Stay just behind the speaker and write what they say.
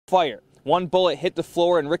fire. One bullet hit the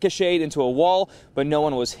floor and ricocheted into a wall, but no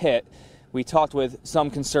one was hit. We talked with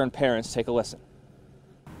some concerned parents. Take a listen.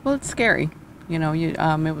 Well, it's scary. You know,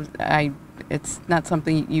 it's not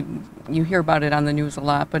something you hear about it on the news a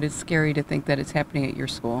lot, but it's scary to think that it's happening at your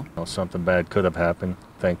school. Well, something bad could have happened.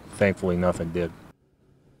 Thankfully, nothing did.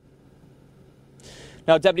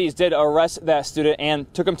 Now, deputies did arrest that student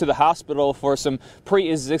and took him to the hospital for some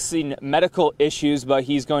pre-existing medical issues, but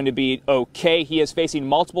he's going to be okay. He is facing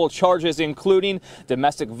multiple charges, including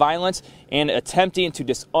domestic violence and attempting to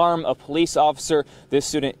disarm a police officer. This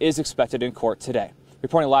student is expected in court today.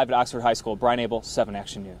 Reporting live at Oxford High School, Brian Abel, 7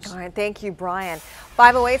 Action News. All right, thank you, Brian.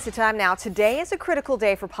 5:08 is the time now. Today is a critical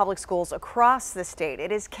day for public schools across the state.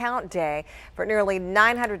 It is count day for nearly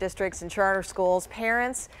 900 districts and charter schools.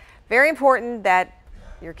 Parents, very important that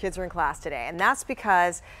your kids are in class today, and that's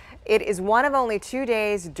because it is one of only 2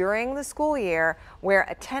 days during the school year where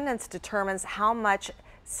attendance determines how much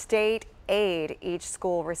state aid each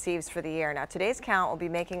school receives for the year. Now, today's count will be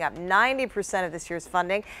making up 90% of this year's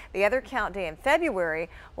funding. The other count day in February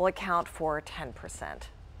will account for 10%.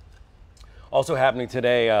 Also happening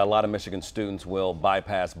today, a lot of Michigan students will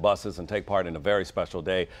bypass buses and take part in a very special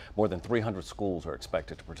day. More than 300 schools are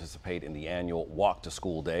expected to participate in the annual Walk to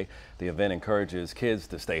School Day. The event encourages kids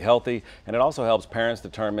to stay healthy, and it also helps parents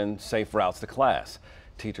determine safe routes to class.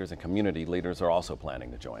 Teachers and community leaders are also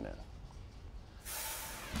planning to join in.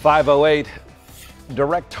 5:08,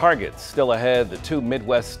 direct targets still ahead. The two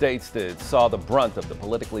Midwest states that saw the brunt of the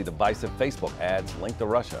politically divisive Facebook ads linked to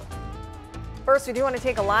Russia. First, we do want to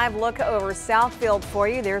take a live look over Southfield for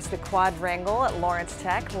you. There's the quadrangle at Lawrence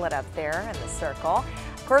Tech lit up there in the circle.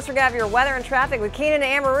 Of course, we're going to have your weather and traffic with Keenan and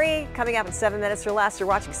Anne-Marie coming up in 7 minutes or less. You're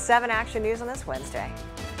watching 7 Action News on this Wednesday.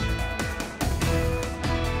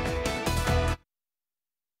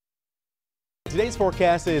 Today's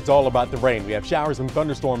forecast is all about the rain. We have showers and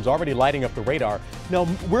thunderstorms already lighting up the radar. Now,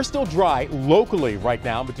 we're still dry locally right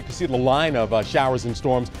now, but you can see the line of showers and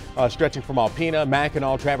storms stretching from Alpena,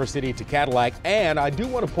 Mackinac, Traverse City to Cadillac. And I do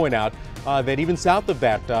want to point out that even south of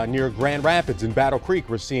that, near Grand Rapids and Battle Creek,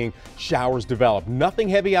 we're seeing showers develop. Nothing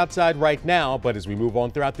heavy outside right now, but as we move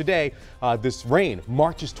on throughout the day, this rain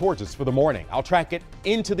marches towards us for the morning. I'll track it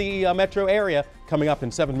into the metro area coming up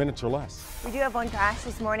in 7 minutes or less. We do have one crash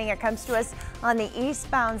this morning. It comes to us on the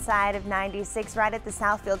eastbound side of 96 right at the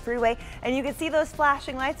Southfield Freeway, and you can see those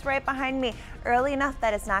flashing lights right behind me early enough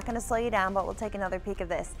that it's not going to slow you down, but we'll take another peek of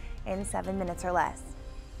this in 7 minutes or less.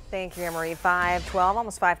 Thank you, Anne-Marie. 5:12,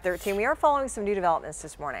 almost 5:13. We are following some new developments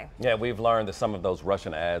this morning. Yeah, we've learned that some of those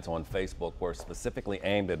Russian ads on Facebook were specifically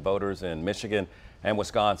aimed at voters in Michigan and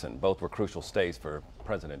Wisconsin. Both were crucial states for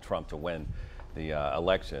President Trump to win the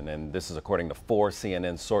election, and this is according to 4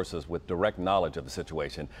 CNN sources with direct knowledge of the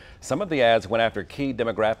situation. Some of the ads went after key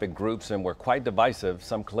demographic groups and were quite divisive.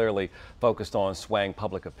 Some clearly focused on swaying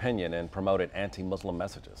public opinion and promoted anti-Muslim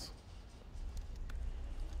messages.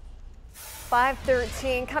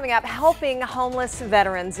 5:13 coming up, helping homeless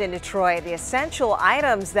veterans in Detroit. The essential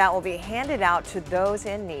items that will be handed out to those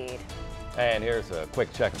in need. And here's a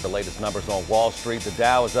quick check of the latest numbers on Wall Street. The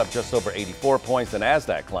Dow is up just over 84 points. The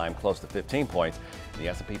Nasdaq climbed close to 15 points. The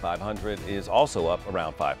S&P 500 is also up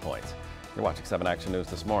around 5 points. You're watching 7 Action News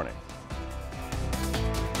this morning.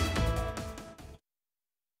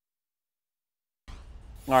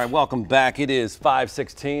 All right, welcome back. It is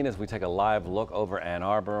 5:16 as we take a live look over Ann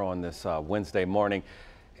Arbor on this Wednesday morning.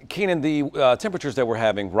 Keenan, the temperatures that we're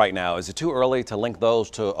having right now, is it too early to link those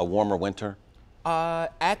to a warmer winter?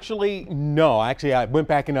 Actually, no. Actually, I went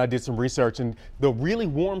back and did some research, and the really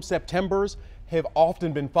warm Septembers have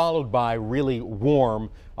often been followed by really warm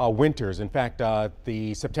winters. In fact,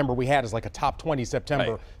 the September we had is like a top 20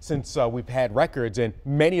 September since we've had records, and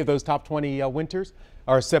many of those top 20 winters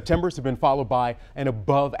or Septembers have been followed by an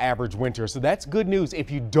above average winter. So that's good news if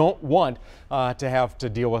you don't want to have to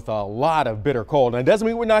deal with a lot of bitter cold. And it doesn't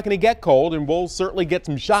mean we're not going to get cold, and we'll certainly get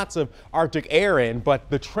some shots of Arctic air in, but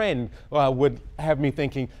the trend would have me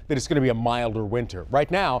thinking that it's going to be a milder winter. Right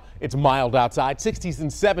now, it's mild outside, 60s and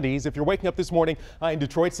 70s. If you're waking up this morning in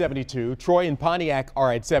Detroit, 72. Troy and Pontiac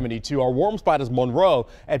are at 72. Our warm spot is Monroe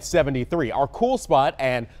at 73. Our cool spot,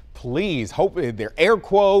 and please hope they're air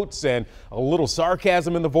quotes and a little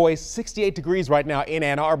sarcasm in the voice, 68 degrees right now in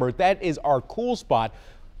Ann Arbor. That is our cool spot.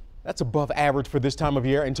 That's above average for this time of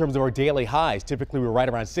year in terms of our daily highs. Typically, we're right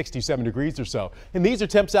around 67 degrees or so. And these are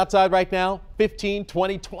temps outside right now, 15,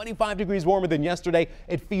 20, 25 degrees warmer than yesterday.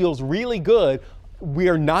 It feels really good. We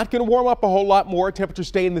are not going to warm up a whole lot more. Temperatures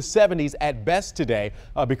stay in the 70s at best today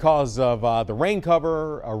because of the rain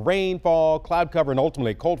cover, rainfall, cloud cover, and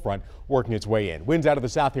ultimately a cold front working its way in. Winds out of the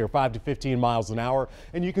south here 5 to 15 miles an hour,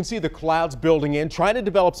 and you can see the clouds building in, trying to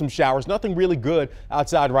develop some showers. Nothing really good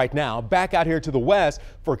outside right now. Back out here to the west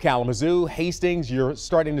for Kalamazoo, Hastings, you're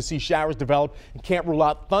starting to see showers develop and can't rule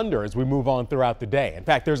out thunder as we move on throughout the day. In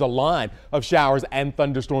fact, there's a line of showers and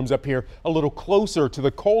thunderstorms up here a little closer to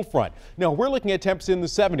the cold front. Now we're looking at temps in the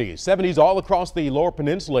 70s all across the lower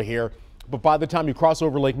peninsula here. But by the time you cross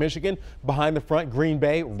over Lake Michigan, behind the front, Green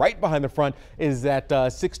Bay, right behind the front is at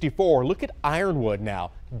 64. Look at Ironwood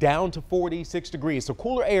now, down to 46 degrees. So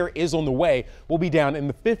cooler air is on the way. We'll be down in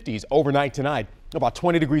the 50s overnight tonight, about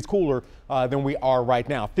 20 degrees cooler than we are right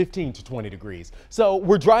now, 15 to 20 degrees. So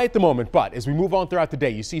we're dry at the moment, but as we move on throughout the day,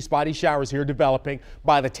 you see spotty showers here developing.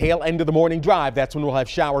 By the tail end of the morning drive, that's when we'll have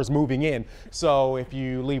showers moving in. So if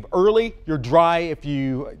you leave early, you're dry. If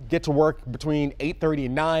you get to work between 8:30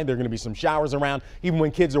 and 9, there are going to be some showers around. Even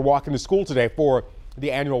when kids are walking to school today for the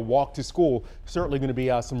annual walk to school, certainly going to be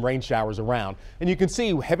some rain showers around. And you can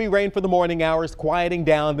see heavy rain for the morning hours, quieting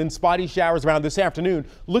down, then spotty showers around this afternoon.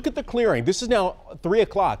 Look at the clearing. This is now 3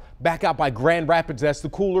 o'clock. Back out by Grand Rapids, that's the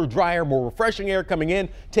cooler, drier, more refreshing air coming in,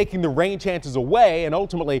 taking the rain chances away, and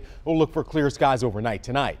ultimately we'll look for clear skies overnight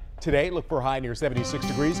tonight. Today, look for a high near 76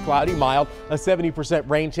 degrees, cloudy, mild, a 70%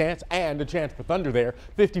 rain chance and a chance for thunder there.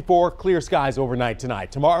 54 clear skies overnight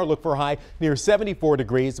tonight. Tomorrow, look for a high near 74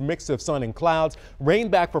 degrees, mix of sun and clouds. Rain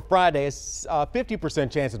back for Friday,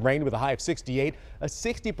 50% chance at rain with a high of 68, a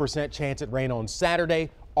 60% chance at rain on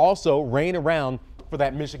Saturday. Also, rain around for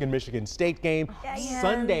that Michigan State game.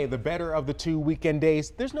 Sunday, the better of the 2 weekend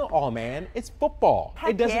days. There's no all man. It's football.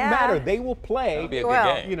 It doesn't matter. They will play. It'll be a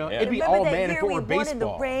good game. You know, it'd be all man if it were baseball. In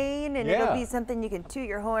the rain, and it'll be something you can toot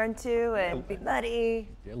your horn to and be muddy.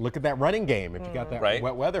 Look at that running game if you got that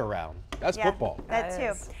wet weather around. That's football. That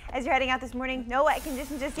too. As you're heading out this morning, no wet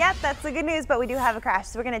conditions just yet. That's the good news, but we do have a crash.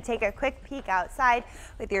 So we're going to take a quick peek outside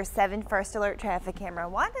with your 7 First Alert traffic camera. I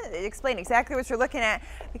want to explain exactly what you're looking at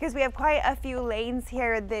because we have quite a few lanes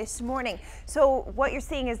here this morning. So what you're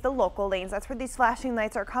seeing is the local lanes. That's where these flashing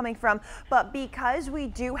lights are coming from. But because we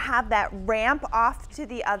do have that ramp off to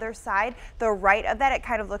the other side, the right of that, it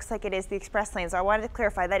kind of looks like it is the express lane. So I wanted to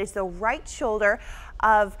clarify that is the right shoulder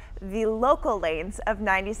of the local lanes of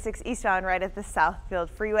 96 eastbound right at the Southfield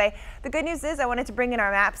Freeway. The good news is I wanted to bring in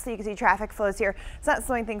our maps so you can see traffic flows here. It's not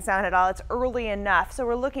slowing things down at all. It's early enough, so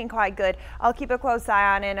we're looking quite good. I'll keep a close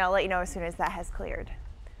eye on it and I'll let you know as soon as that has cleared.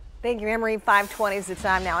 Thank you, Anne-Marie. 5:20 is the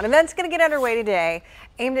time now. An event's going to get underway today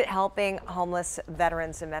aimed at helping homeless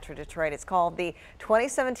veterans in Metro Detroit. It's called the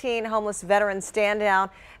 2017 Homeless Veterans Stand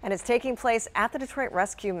Down, and it's taking place at the Detroit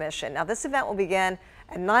Rescue Mission. Now, this event will begin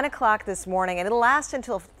at 9 o'clock this morning, and it'll last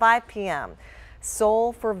until 5 p.m.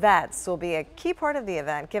 Soul for Vets will be a key part of the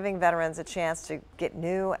event, giving veterans a chance to get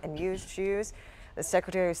new and used shoes. The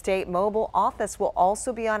Secretary of State mobile office will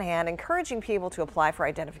also be on hand, encouraging people to apply for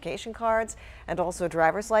identification cards and also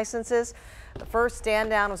driver's licenses. The first stand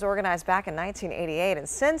down was organized back in 1988, and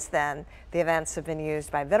since then, the events have been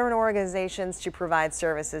used by veteran organizations to provide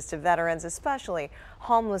services to veterans, especially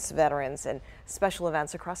homeless veterans, and special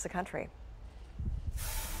events across the country.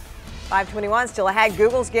 5:21 still ahead.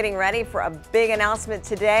 Google's getting ready for a big announcement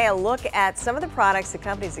today. A look at some of the products the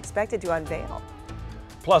company is expected to unveil.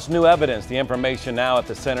 Plus new evidence, the information now at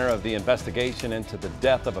the center of the investigation into the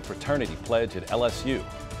death of a fraternity pledge at LSU.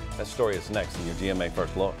 That story is next in your GMA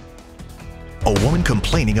First Look. A woman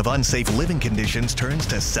complaining of unsafe living conditions turns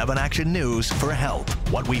to 7 Action News for help.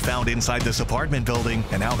 What we found inside this apartment building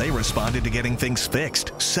and how they responded to getting things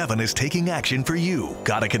fixed. 7 is taking action for you.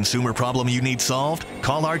 Got a consumer problem you need solved?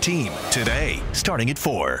 Call our team today, starting at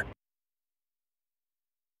 4.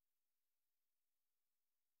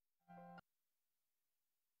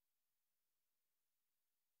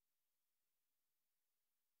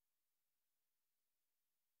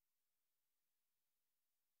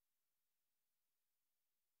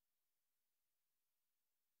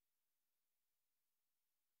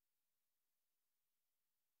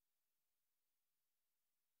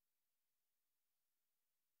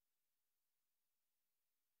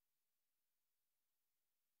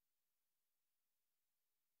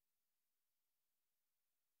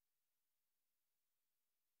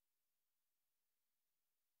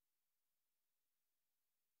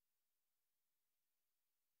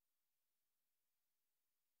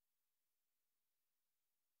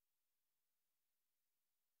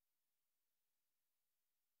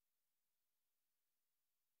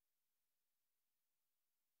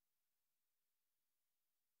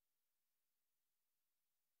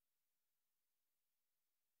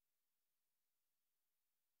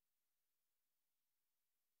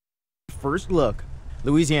 First Look.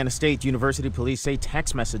 Louisiana State University police say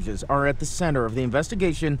text messages are at the center of the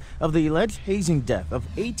investigation of the alleged hazing death of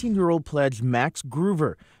 18-year-old pledge Max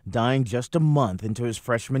Groover, dying just a month into his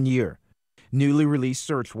freshman year. Newly released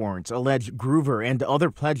search warrants allege Groover and other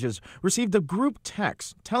pledges received a group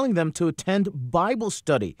text telling them to attend Bible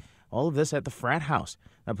study. All of this at the frat house.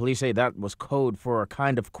 Now, police say that was code for a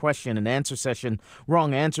kind of question and answer session.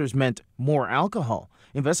 Wrong answers meant more alcohol.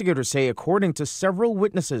 Investigators say, according to several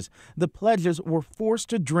witnesses, the pledges were forced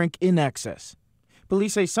to drink in excess.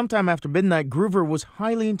 Police say sometime after midnight, Groover was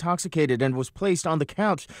highly intoxicated and was placed on the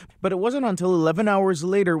couch, but it wasn't until 11 hours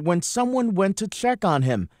later when someone went to check on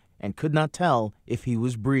him and could not tell if he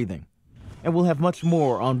was breathing. And we'll have much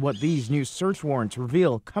more on what these new search warrants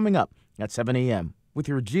reveal coming up at 7 a.m. With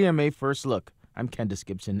your GMA First Look, I'm Candace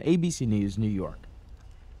Gibson, ABC News, New York.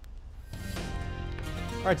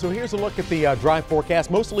 All right, so here's a look at the drive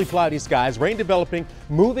forecast. Mostly cloudy skies, rain developing,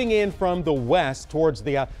 moving in from the west towards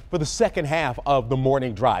the for the second half of the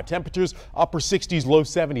morning drive. Temperatures upper 60s, low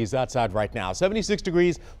 70s outside right now. 76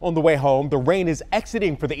 degrees on the way home. The rain is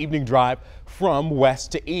exiting for the evening drive from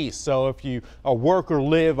west to east. So if you work or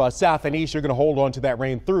live south and east, you're going to hold on to that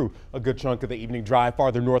rain through a good chunk of the evening drive.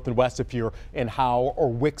 Farther north and west, if you're in Howe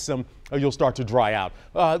or Wixom, you'll start to dry out.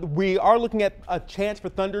 We are looking at a chance for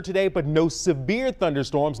thunder today, but no severe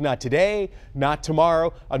thunderstorms. Not today, not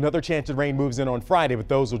tomorrow. Another chance of rain moves in on Friday, but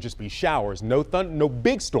those will just be showers. No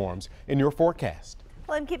big storms in your forecast.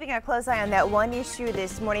 Well, I'm keeping a close eye on that one issue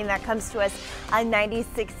this morning that comes to us on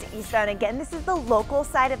 96 eastbound. Again, this is the local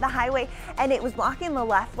side of the highway, and it was blocking the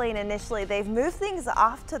left lane initially. They've moved things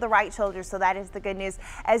off to the right shoulder, so that is the good news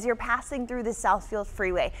as you're passing through the Southfield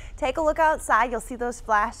Freeway. Take a look outside. You'll see those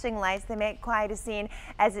flashing lights. They make quite a scene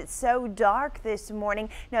as it's so dark this morning.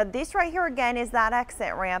 Now, this right here again is that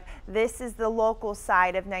exit ramp. This is the local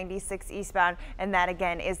side of 96 eastbound, and that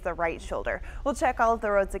again is the right shoulder. We'll check all of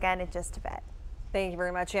the roads again in just a bit. Thank you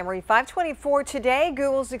very much, Anne-Marie. 524 today,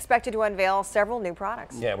 Google's expected to unveil several new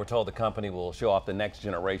products. Yeah, we're told the company will show off the next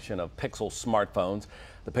generation of Pixel smartphones.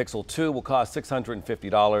 The Pixel 2 will cost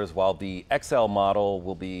 $650, while the XL model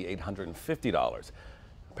will be $850.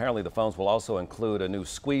 Apparently, the phones will also include a new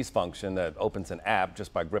squeeze function that opens an app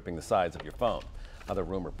just by gripping the sides of your phone. Other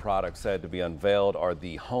rumored products said to be unveiled are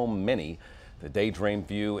the Home Mini, the Daydream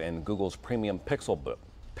View, and Google's premium Pixel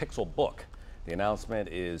Book. The announcement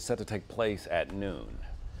is set to take place at noon.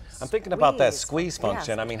 I'm thinking about that squeeze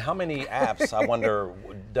function. Yes. I mean, how many apps, I wonder,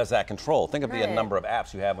 does that control? Think of the number of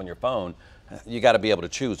apps you have on your phone. You got to be able to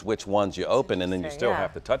choose which ones you open, and then you still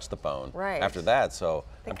have to touch the phone after that. So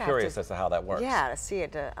I'm curious as to how that works. Yeah, to see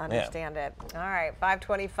it, to understand it. All right,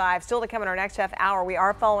 525. Still to come in our next half hour, we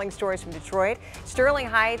are following stories from Detroit, Sterling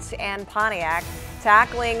Heights, and Pontiac.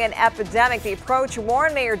 Tackling an epidemic, the approach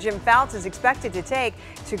Warren Mayor Jim Fouts is expected to take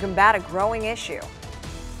to combat a growing issue.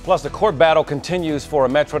 Plus, the court battle continues for a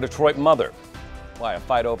Metro Detroit mother. Why a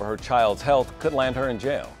fight over her child's health could land her in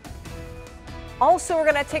jail. Also,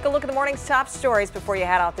 we're going to take a look at the morning's top stories before you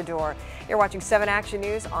head out the door. You're watching 7 Action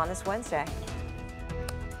News on this Wednesday.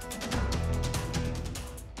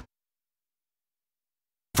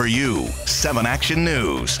 For you, 7 Action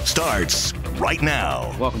News starts right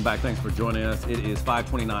now. Welcome back. Thanks for joining us. It is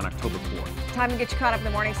 5/29, October 4th. Time to get you caught up in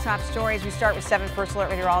the morning's top stories. We start with 7 First Alert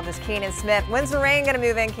meteorologist Keenan Smith. When's the rain going to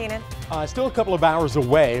move in, Keenan? Still a couple of hours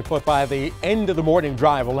away, but by the end of the morning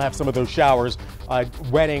drive, we'll have some of those showers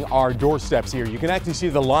wetting our doorsteps here. You can actually see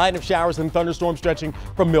the line of showers and thunderstorms stretching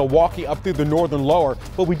from Milwaukee up through the northern lower,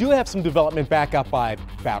 but we do have some development back up by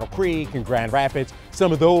Battle Creek and Grand Rapids.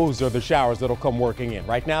 Some of those are the showers that'll come working in.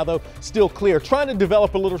 Right now, though, still clear. Trying to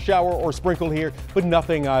develop a little shower or sprinkle here, but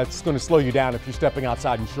nothing that's going to slow you down if you're stepping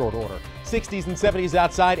outside in short order. 60s and 70s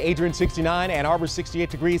outside, Adrian 69, Ann Arbor 68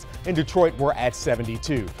 degrees, in Detroit we're at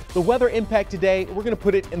 72. The weather impact today, we're going to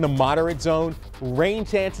put it in the moderate zone. Rain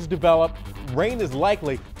chances develop. Rain is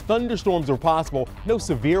likely. Thunderstorms are possible. No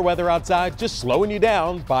severe weather outside, just slowing you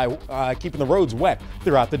down by keeping the roads wet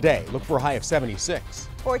throughout the day. Look for a high of 76.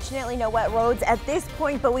 Fortunately, no wet roads at this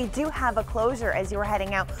point, but we do have a closure as you were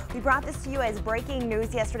heading out. We brought this to you as breaking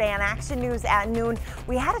news yesterday on Action News at noon.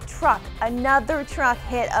 We had a truck, another truck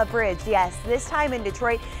hit a bridge. Yes, this time in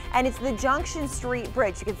Detroit, and it's the Junction Street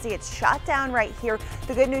Bridge. You can see it's shut down right here.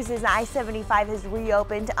 The good news is I-75 has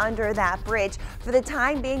reopened under that bridge. For the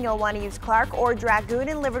time being, you'll want to use Clark or Dragoon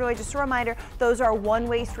and Livernois. Just a reminder, those are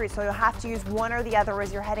one-way streets, so you'll have to use one or the other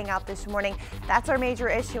as you're heading out this morning. That's our major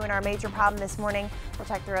issue and our major problem this morning. We'll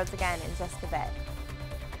check the roads again in just a bit.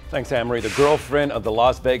 Thanks, Anne-Marie. The girlfriend of the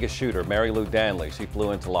Las Vegas shooter, Mary Lou Danley, she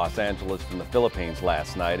flew into Los Angeles from the Philippines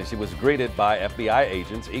last night, and she was greeted by FBI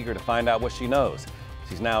agents eager to find out what she knows.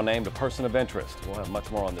 She's now named a person of interest. We'll have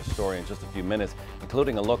much more on this story in just a few minutes,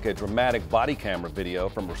 including a look at dramatic body camera video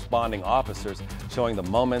from responding officers showing the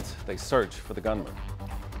moments they search for the gunman.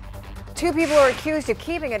 2 people are accused of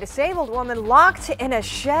keeping a disabled woman locked in a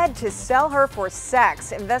shed to sell her for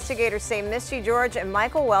sex. Investigators say Misty George and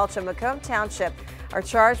Michael Welch of Macomb Township are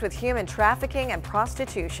charged with human trafficking and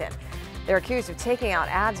prostitution. They're accused of taking out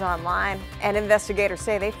ads online, and investigators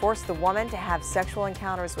say they forced the woman to have sexual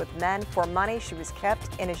encounters with men for money. She was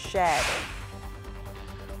kept in a shed.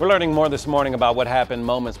 We're learning more this morning about what happened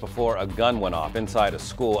moments before a gun went off inside a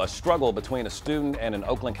school. A struggle between a student and an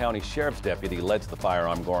Oakland County Sheriff's deputy led to the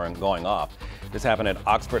firearm going off. This happened at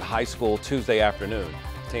Oxford High School Tuesday afternoon.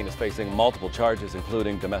 The teen is facing multiple charges,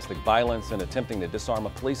 including domestic violence and attempting to disarm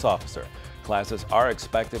a police officer. Classes are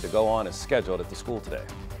expected to go on as scheduled at the school today.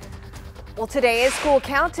 Well, today is school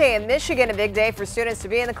count day in Michigan, a big day for students to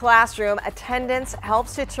be in the classroom. Attendance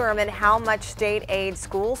helps determine how much state aid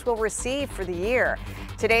schools will receive for the year.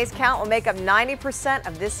 Today's count will make up 90%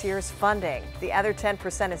 of this year's funding. The other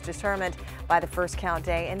 10% is determined by the first count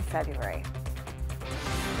day in February.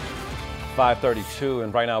 5:32,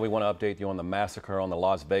 and right now we want to update you on the massacre on the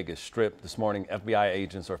Las Vegas Strip. This morning, FBI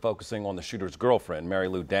agents are focusing on the shooter's girlfriend, Mary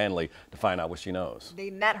Lou Danley, to find out what she knows. They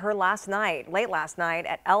met her late last night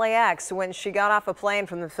at LAX when she got off a plane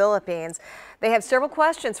from the Philippines. They have several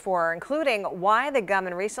questions for her, including why the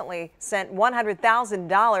gunman recently sent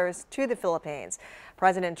 $100,000 to the Philippines.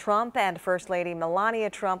 President Trump and First Lady Melania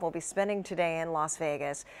Trump will be spending today in Las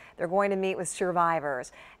Vegas. They're going to meet with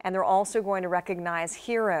survivors, and they're also going to recognize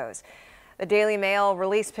heroes. The Daily Mail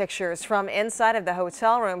released pictures from inside of the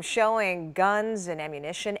hotel room showing guns and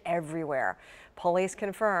ammunition everywhere. Police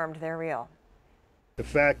confirmed they're real. The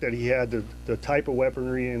fact that he had the type of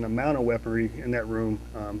weaponry and amount of weaponry in that room,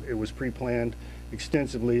 it was pre-planned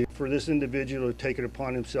extensively. For this individual to take it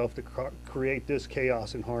upon himself to create this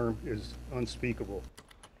chaos and harm is unspeakable.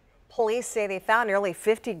 Police say they found nearly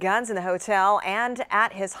 50 guns in the hotel and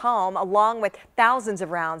at his home, along with thousands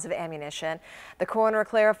of rounds of ammunition. The coroner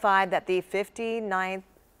clarified that the 59th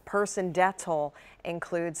person death toll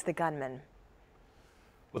includes the gunman.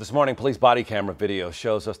 Well, this morning, police body camera video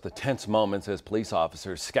shows us the tense moments as police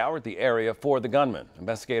officers scoured the area for the gunman.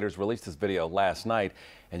 Investigators released this video last night,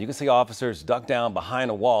 and you can see officers duck down behind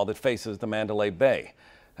a wall that faces the Mandalay Bay.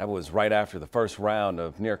 That was right after the first round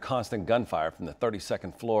of near constant gunfire from the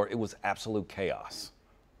 32nd floor. It was absolute chaos.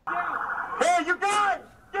 Hey, you guys,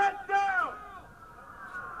 get down!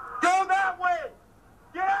 Go that way!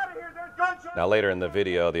 Get out of here, there's gunshots! Now, later in the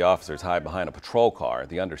video, the officers hide behind a patrol car.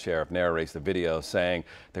 The undersheriff narrates the video saying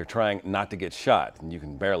they're trying not to get shot, and you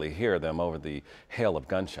can barely hear them over the hail of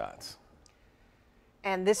gunshots.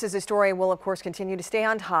 And this is a story we'll, of course, continue to stay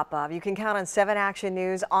on top of. You can count on 7 Action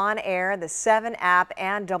News on air, the 7 app,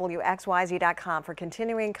 and WXYZ.com for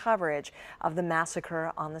continuing coverage of the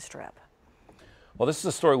massacre on the Strip. Well, this is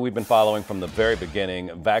a story we've been following from the very beginning.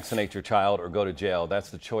 Vaccinate your child or go to jail. That's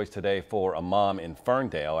the choice today for a mom in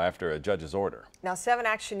Ferndale after a judge's order. Now, 7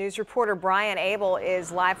 Action News reporter Brian Abel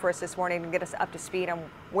is live for us this morning to get us up to speed on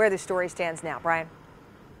where the story stands now. Brian.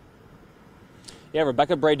 Yeah,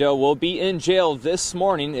 Rebecca Brado will be in jail this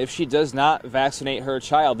morning if she does not vaccinate her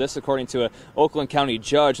child. This according to an Oakland County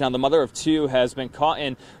judge. Now, the mother of 2 has been caught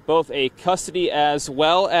in both a custody as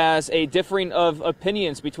well as a differing of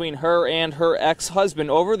opinions between her and her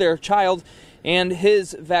ex-husband over their child and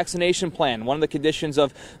his vaccination plan. One of the conditions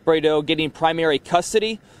of Brado getting primary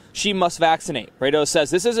custody, she must vaccinate. Brado says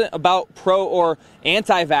this isn't about pro or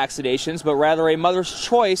anti-vaccinations, but rather a mother's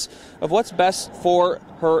choice of what's best for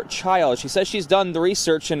her child. She says she's done the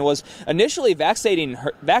research and was initially vaccinating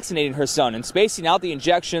her son and spacing out the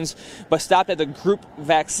injections, but stopped at the group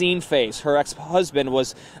vaccine phase. Her ex-husband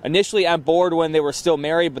was initially on board when they were still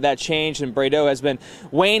married, but that changed, and Brado has been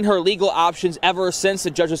weighing her legal options ever since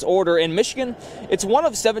the judge's order. In Michigan, it's one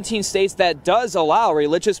of 17 states that does allow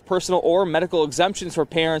religious, personal, or medical exemptions for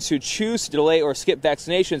parents who choose to delay or skip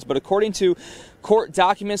vaccinations, but according to court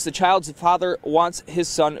documents, the child's father wants his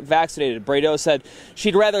son vaccinated. Brado said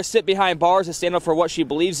she'd rather sit behind bars and stand up for what she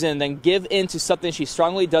believes in than give in to something she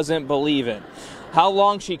strongly doesn't believe in. How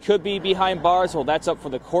long she could be behind bars, well, that's up for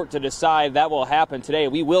the court to decide. That will happen today.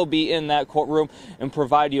 We will be in that courtroom and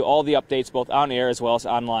provide you all the updates both on air as well as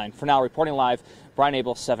online. For now, reporting live, Brian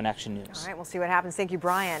Abel, 7 Action News. All right, we'll see what happens. Thank you,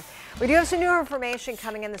 Brian. We do have some new information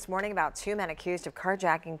coming in this morning about 2 men accused of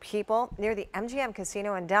carjacking people near the MGM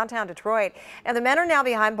Casino in downtown Detroit. And the men are now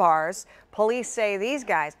behind bars. Police say these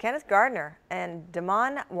guys, Kenneth Gardner and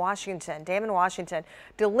Damon Washington,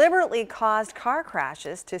 deliberately caused car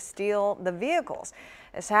crashes to steal the vehicles.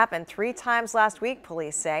 This happened 3 times last week,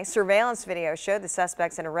 police say. Surveillance video showed the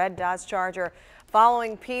suspects in a red Dodge Charger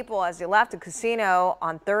following people as they left a casino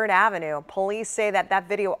on 3rd Avenue. Police say that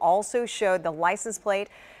video also showed the license plate,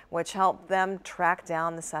 which helped them track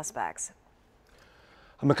down the suspects.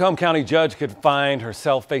 A Macomb County judge could find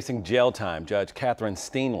herself facing jail time. Judge Catherine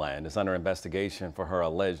Steenland is under investigation for her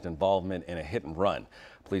alleged involvement in a hit and run.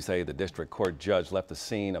 Police say the district court judge left the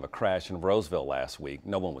scene of a crash in Roseville last week.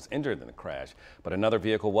 No one was injured in the crash, but another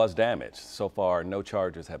vehicle was damaged. So far, no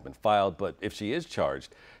charges have been filed, but if she is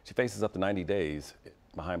charged, she faces up to 90 days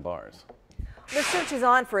behind bars. The search is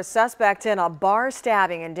on for a suspect in a bar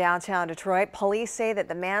stabbing in downtown Detroit. Police say that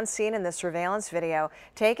the man seen in the surveillance video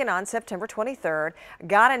taken on September 23rd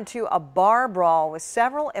got into a bar brawl with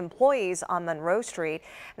several employees on Monroe Street.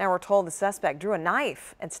 Now we're told the suspect drew a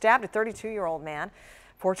knife and stabbed a 32-year-old man.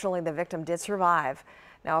 Fortunately, the victim did survive.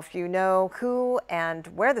 Now, if you know who and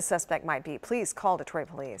where the suspect might be, please call Detroit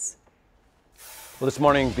Police. Well, this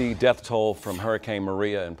morning, the death toll from Hurricane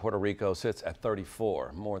Maria in Puerto Rico sits at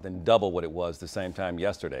 34, more than double what it was the same time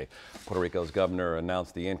yesterday. Puerto Rico's governor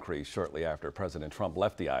announced the increase shortly after President Trump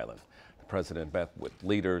left the island. The president met with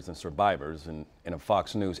leaders and survivors, and in a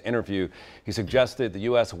Fox News interview, he suggested the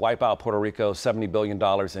U.S. wipe out Puerto Rico's $70 billion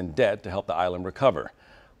in debt to help the island recover.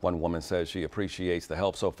 One woman says she appreciates the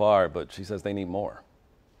help so far, but she says they need more.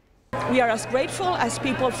 We are as grateful as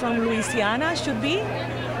people from Louisiana should be,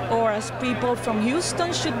 or as people from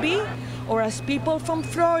Houston should be, or as people from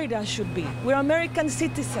Florida should be. We're American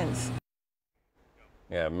citizens.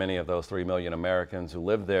 Yeah, many of those 3 million Americans who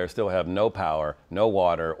live there still have no power, no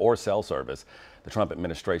water, or cell service. The Trump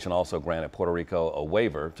administration also granted Puerto Rico a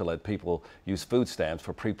waiver to let people use food stamps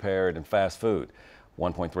for prepared and fast food.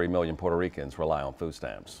 1.3 million Puerto Ricans rely on food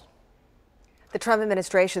stamps. The Trump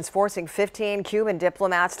administration is forcing 15 Cuban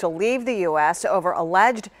diplomats to leave the U.S. over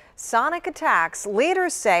alleged sonic attacks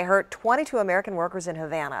leaders say hurt 22 American workers in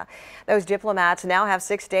Havana. Those diplomats now have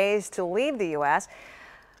 6 days to leave the U.S.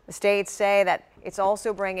 The states say that it's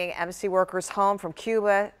also bringing embassy workers home from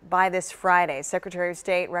Cuba by this Friday. Secretary of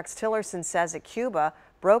State Rex Tillerson says that Cuba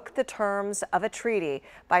broke the terms of a treaty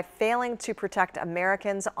by failing to protect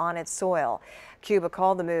Americans on its soil. Cuba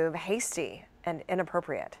called the move hasty and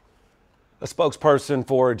inappropriate. A spokesperson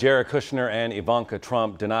for Jared Kushner and Ivanka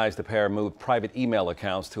Trump denies the pair moved private email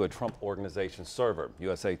accounts to a Trump Organization server.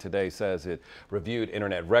 USA Today says it reviewed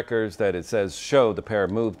internet records that it says show the pair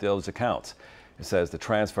moved those accounts. It says the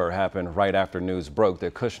transfer happened right after news broke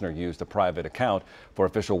that Kushner used a private account for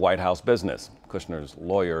official White House business. Kushner's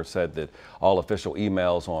lawyer said that all official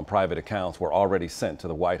emails on private accounts were already sent to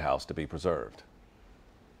the White House to be preserved.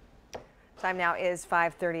 Time now is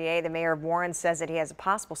 5:38. The mayor of Warren says that he has a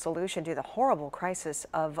possible solution to the horrible crisis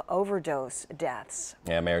of overdose deaths.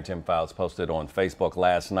 Yeah, Mayor Tim Fouts posted on Facebook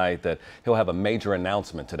last night that he'll have a major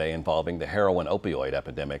announcement today involving the heroin opioid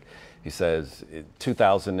epidemic. He says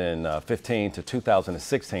 2015 to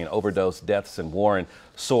 2016 overdose deaths in Warren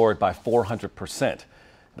soared by 400%.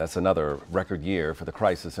 That's another record year for the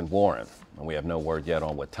crisis in Warren. And we have no word yet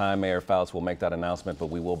on what time Mayor Fouts will make that announcement, but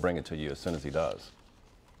we will bring it to you as soon as he does.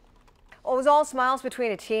 Well, it was all smiles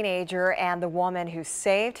between a teenager and the woman who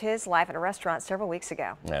saved his life at a restaurant several weeks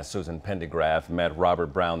ago. Yeah, Susan Pendergraft met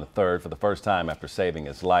Robert Brown III for the first time after saving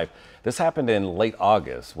his life. This happened in late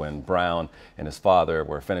August when Brown and his father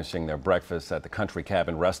were finishing their breakfast at the Country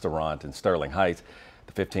Cabin restaurant in Sterling Heights.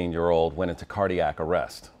 The 15-year-old went into cardiac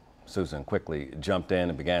arrest. Susan quickly jumped in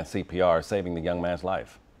and began CPR, saving the young man's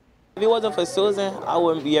life. If it wasn't for Susan, I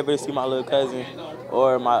wouldn't be able to see my little cousin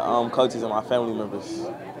or my coaches and my family members.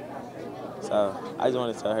 So I just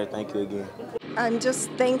want to tell her thank you again. I'm just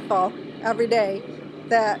thankful every day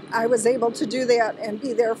that I was able to do that and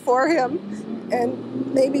be there for him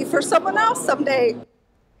and maybe for someone else someday.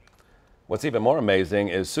 What's even more amazing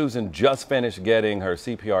is Susan just finished getting her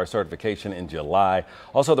CPR certification in July.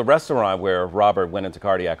 Also, the restaurant where Robert went into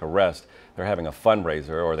cardiac arrest, they're having a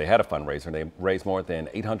fundraiser, or they had a fundraiser. They raised more than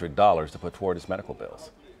 $800 to put toward his medical bills.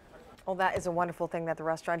 Well, that is a wonderful thing that the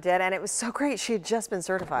restaurant did, and it was so great. She had just been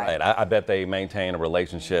certified. Right. I bet they maintain a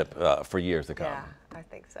relationship for years to come. Yeah, I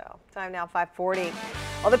think so. Time now, 5:40.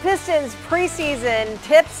 Well, the Pistons preseason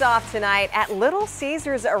tips off tonight at Little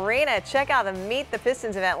Caesars Arena. Check out the Meet the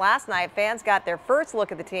Pistons event last night. Fans got their first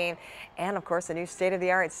look at the team and, of course, a new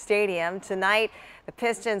state-of-the-art stadium. Tonight, the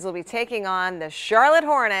Pistons will be taking on the Charlotte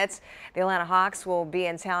Hornets. The Atlanta Hawks will be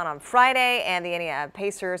in town on Friday, and the Indiana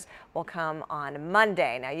Pacers will come on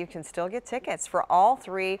Monday. Now, you can still get tickets for all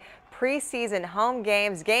 3 preseason home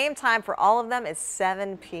games. Game time for all of them is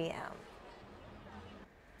 7 p.m.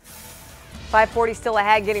 5:40 still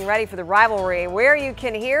ahead, getting ready for the rivalry, where you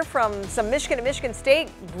can hear from some Michigan and Michigan State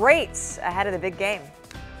greats ahead of the big game.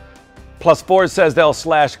 Plus, Ford says they'll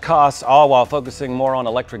slash costs, all while focusing more on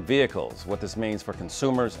electric vehicles. What this means for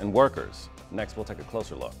consumers and workers. Next, we'll take a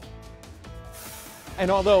closer look.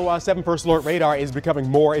 And although 7 First Alert radar is becoming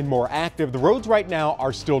more and more active, the roads right now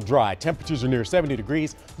are still dry. Temperatures are near 70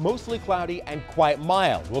 degrees, mostly cloudy and quite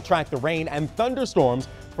mild. We'll track the rain and thunderstorms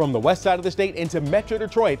from the west side of the state into Metro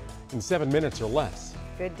Detroit in 7 minutes or less.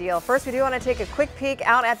 Good deal. First, we do want to take a quick peek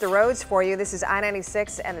out at the roads for you. This is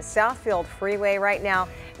I-96 and the Southfield Freeway right now.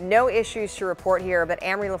 No issues to report here, but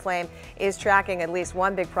Amory LaFlame is tracking at least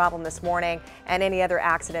one big problem this morning, and any other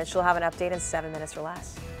accidents. She'll have an update in 7 minutes or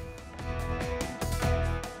less.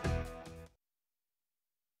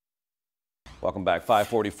 Welcome back.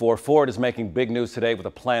 544. Ford is making big news today with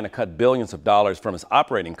a plan to cut billions of dollars from its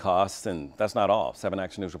operating costs. And that's not all. 7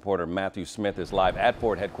 Action News reporter Matthew Smith is live at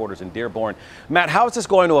Ford headquarters in Dearborn. Matt, how is this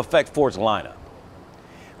going to affect Ford's lineup?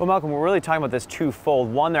 Well, Malcolm, we're really talking about this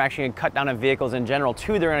twofold. One, they're actually going to cut down on vehicles in general.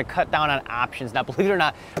 Two, they're going to cut down on options. Now, believe it or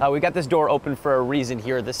not, we got this door open for a reason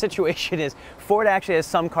here. The situation is Ford actually has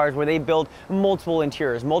some cars where they build multiple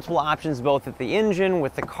interiors, multiple options, both at the engine,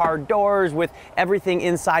 with the car doors, with everything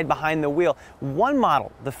inside behind the wheel. One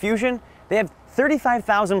model, the Fusion, they have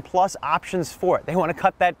 35,000 plus options for it. They want to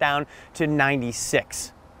cut that down to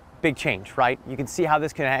 96. Big change, right? You can see how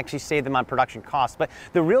this can actually save them on production costs. But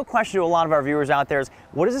the real question to a lot of our viewers out there is,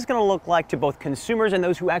 what is this going to look like to both consumers and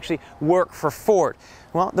those who actually work for Ford?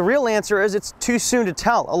 Well, the real answer is it's too soon to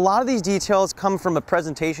tell. A lot of these details come from a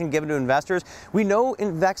presentation given to investors. We know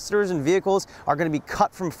investors and vehicles are going to be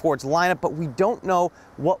cut from Ford's lineup, but we don't know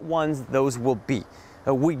what ones those will be.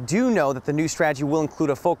 We do know that the new strategy will include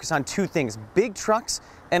a focus on two things: big trucks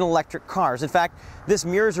and electric cars. In fact, this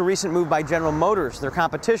mirrors a recent move by General Motors, their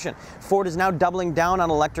competition. Ford is now doubling down on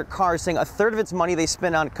electric cars, saying a third of its money they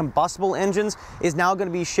spend on combustible engines is now going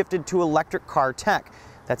to be shifted to electric car tech.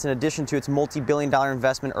 That's in addition to its multi-billion-dollar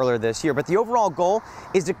investment earlier this year. But the overall goal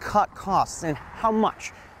is to cut costs. And how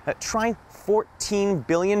much? Trying $14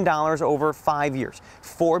 billion over 5 years.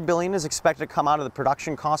 $4 billion is expected to come out of the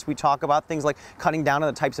production costs we talk about, things like cutting down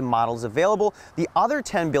on the types of models available. The other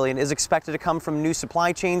 $10 billion is expected to come from new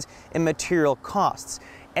supply chains and material costs.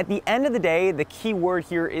 At the end of the day, the key word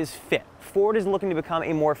here is fit. Ford is looking to become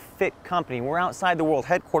a more fit company. We're outside the world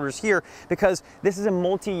headquarters here because this is a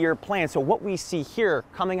multi-year plan. So what we see here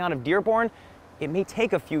coming out of Dearborn, it may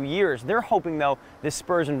take a few years. They're hoping, though, this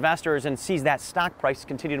spurs investors and sees that stock price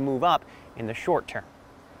continue to move up in the short term.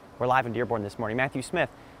 We're live in Dearborn this morning. Matthew Smith,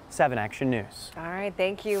 7 Action News. All right,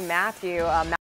 thank you, Matthew.